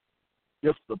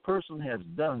 If the person has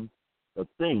done the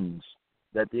things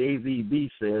that the AVB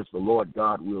says the Lord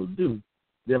God will do,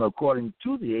 then according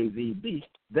to the AVB,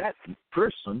 that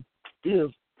person is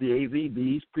the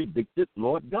AVB's predicted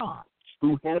Lord God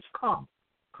who has come.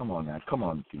 Come on now. Come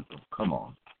on, people. Come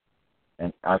on.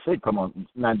 And I say come on.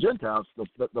 Now, Gentiles,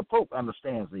 the Pope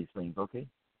understands these things, okay?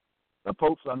 The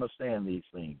popes understand these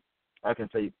things. I can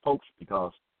say popes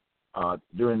because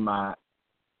during my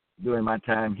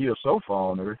time here so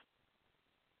far on earth,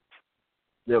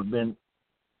 there have been,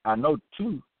 I know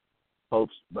 2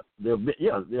 popes, but there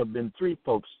have been 3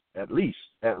 popes, at least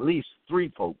 3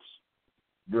 popes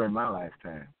during my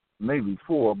lifetime. Maybe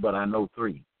 4, but I know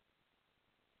 3.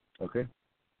 Okay?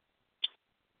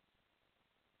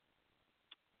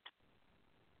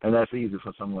 And that's easy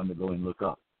for someone to go and look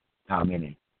up how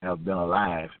many have been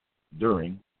alive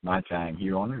during my time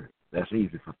here on earth. That's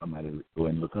easy for somebody to go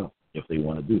and look up if they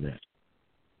want to do that.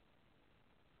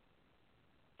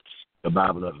 The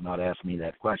Bible does not ask me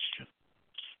that question.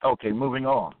 Okay, moving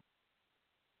on.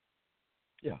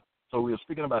 Yeah, so we're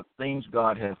speaking about things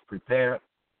God has prepared.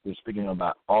 We're speaking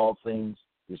about all things.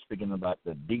 We're speaking about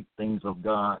the deep things of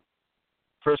God.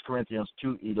 1 Corinthians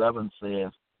 2:11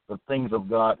 says, the things of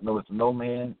God knoweth no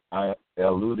man. I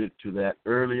alluded to that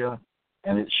earlier,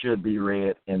 and it should be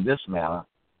read in this manner.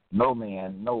 No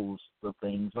man knows the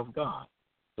things of God.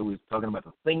 So we're talking about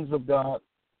the things of God,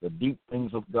 the deep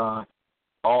things of God,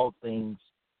 all things,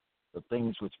 the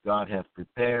things which God has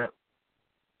prepared,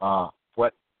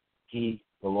 what he,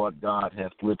 the Lord God,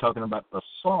 has. We're talking about the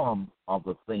sum of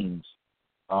the things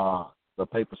the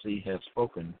papacy has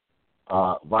spoken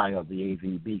via the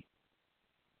AVB.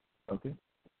 Okay?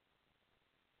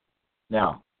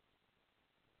 Now,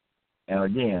 and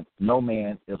again, no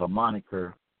man is a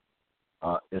moniker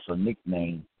It's a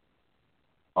nickname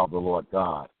of the Lord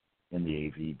God in the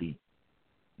AVB.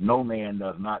 No man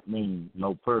does not mean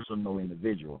no person, no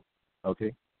individual,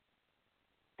 okay,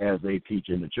 as they teach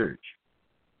in the church.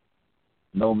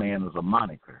 No man is a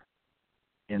moniker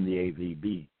in the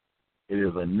AVB. It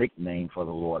is a nickname for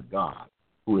the Lord God,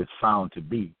 who is found to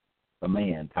be the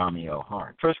man, Tommy L.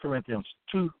 Hart. 1 Corinthians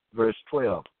 2, verse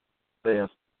 12 says,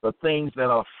 the things that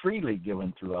are freely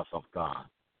given to us of God.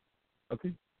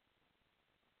 Okay?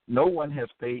 No one has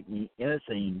paid me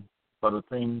anything for the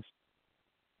things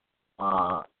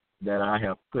that I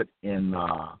have put in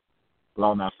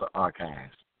Lawmaster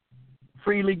Archives.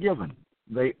 Freely given.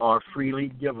 They are freely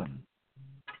given.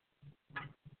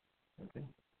 Okay?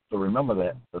 So remember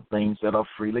that, the things that are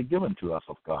freely given to us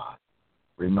of God.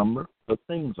 Remember the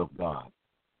things of God.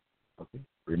 Okay?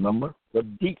 Remember the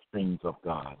deep things of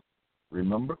God.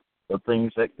 Remember the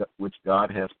things that which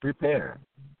God has prepared.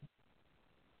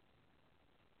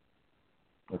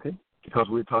 Okay? Because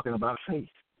we're talking about faith.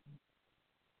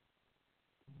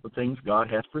 The things God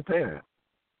has prepared,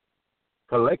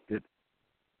 collected,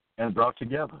 and brought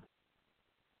together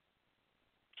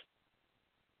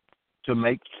to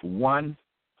make one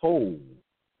whole.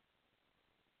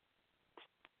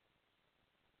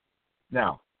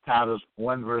 Now, Titus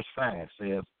 1 verse 5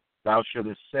 says, thou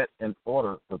shouldest set in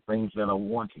order the things that are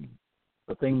wanting,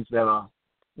 the things that are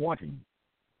wanting,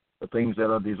 the things that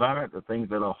are desired, the things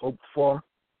that are hoped for,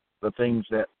 the things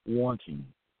that wanting.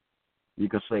 You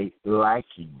could say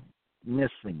lacking,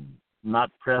 missing,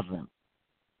 not present.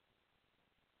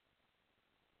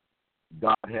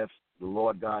 The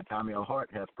Lord God, Tommy L. Hart,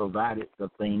 has provided the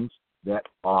things that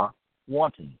are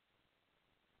wanting.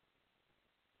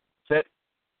 Set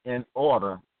in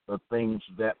order the things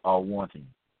that are wanting.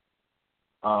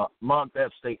 Mark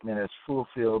that statement as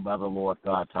fulfilled by the Lord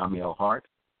God, Tommy L. Hart.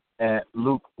 And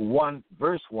Luke 1,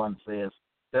 verse 1 says,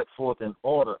 set forth in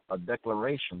order a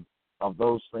declaration of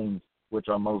those things which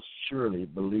are most surely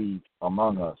believed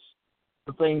among us.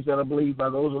 The things that are believed by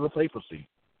those of the papacy.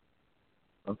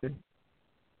 Okay?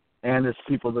 And its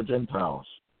people, the Gentiles.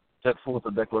 Set forth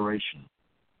a declaration.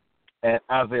 And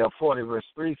Isaiah 40, verse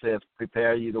 3 says,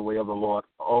 prepare ye the way of the Lord.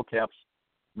 All caps.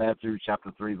 Matthew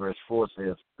chapter 3, verse 4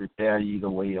 says, prepare ye the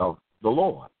way of the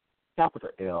Lord. Capital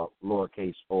L,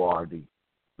 lowercase O-R-D.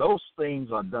 Those things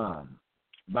are done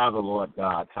by the Lord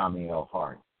God, Tommy L.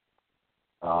 Hart.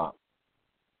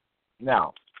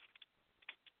 Now,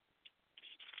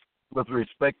 with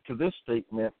respect to this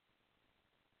statement,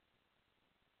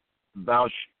 thou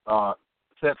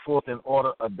set forth in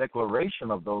order a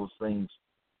declaration of those things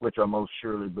which are most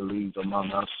surely believed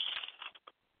among us.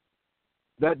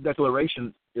 That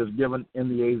declaration is given in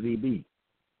the AVB.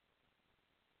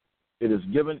 It is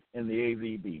given in the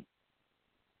AVB.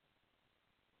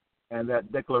 And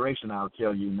that declaration, I'll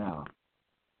tell you now,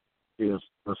 is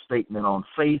the statement on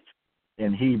faith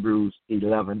in Hebrews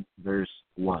 11, verse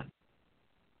 1.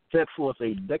 Set forth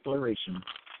a declaration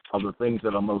of the things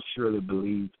that are most surely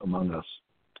believed among us,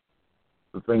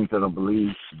 the things that are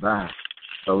believed by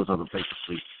those of the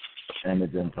papacy and the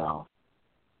Gentiles.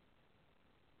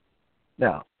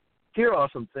 Now, here are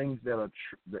some things that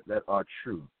are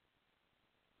true.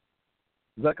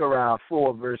 Zechariah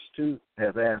 4, verse 2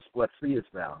 has asked, what seest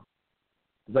thou?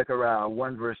 Zechariah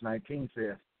 1, verse 19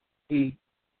 says, he,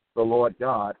 the Lord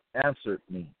God, answered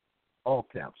me. All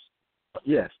caps.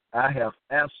 Yes, I have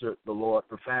answered the Lord.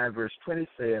 The 5 verse 20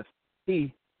 says,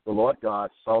 he, the Lord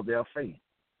God, saw their faith.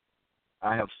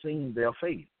 I have seen their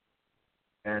faith.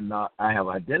 And I have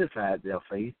identified their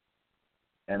faith.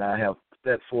 And I have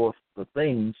set forth the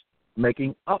things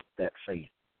making up that faith.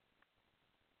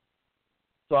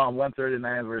 Psalm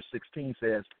 139, verse 16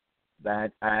 says,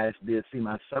 thine eyes did see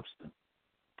my substance.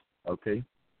 Okay.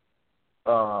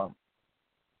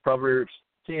 Proverbs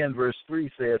 10, verse 3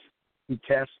 says, he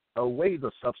cast away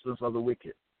the substance of the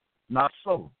wicked. Not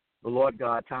so. The Lord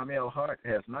God, Tommy L. Hart,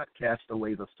 has not cast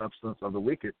away the substance of the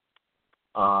wicked.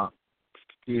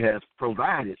 He has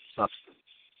provided substance.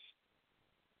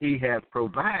 He has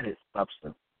provided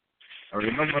substance.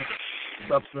 Remember,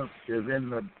 substance is in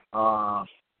the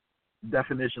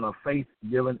definition of faith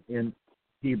given in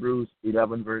Hebrews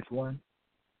 11, verse 1.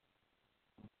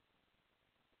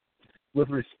 With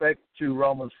respect to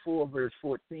Romans 4, verse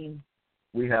 14,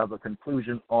 we have a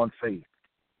conclusion on faith.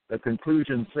 The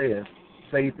conclusion says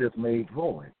faith is made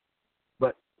void.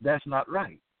 But that's not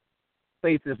right.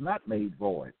 Faith is not made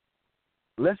void.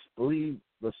 Let's leave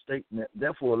the statement,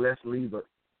 therefore let's leave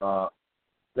the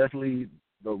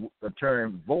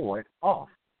term void off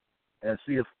and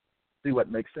see what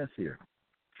makes sense here.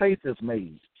 Faith is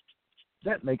made.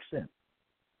 That makes sense.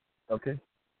 Okay?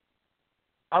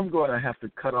 I'm going to have to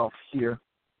cut off here.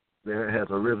 There has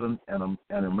arisen an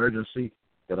emergency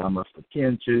that I must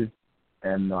attend to,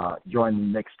 and join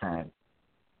me next time.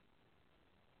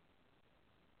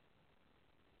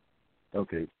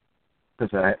 Okay,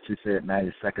 because I actually said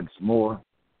 90 seconds more.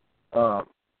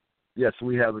 Yes,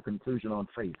 we have a conclusion on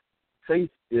faith.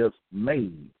 Faith is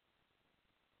made.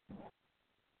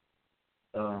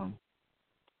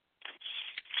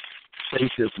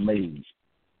 Faith is made.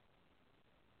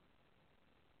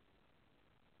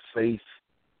 Faith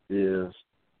is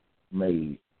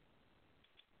made.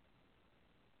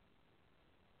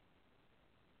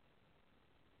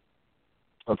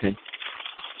 Okay,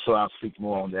 so I'll speak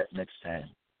more on that next time.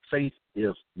 Faith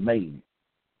is made,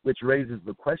 which raises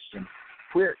the question,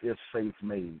 where is faith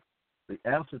made? The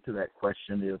answer to that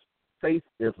question is faith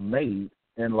is made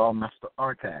in Lawmaster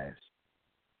Archives.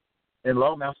 In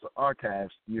Lawmaster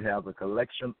Archives, you have a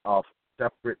collection of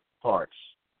separate parts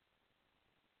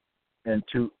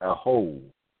into a whole.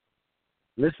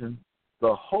 Listen,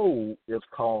 the whole is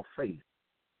called faith.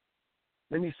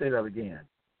 Let me say that again.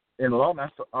 In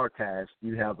Lawmaster Archives,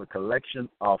 you have a collection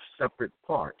of separate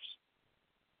parts.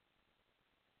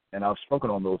 And I've spoken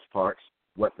on those parts,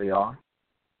 what they are.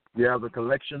 You have a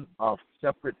collection of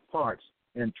separate parts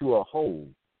into a whole.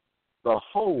 The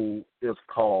whole is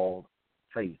called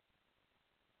faith.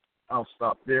 I'll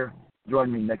stop there.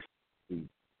 Join me next week.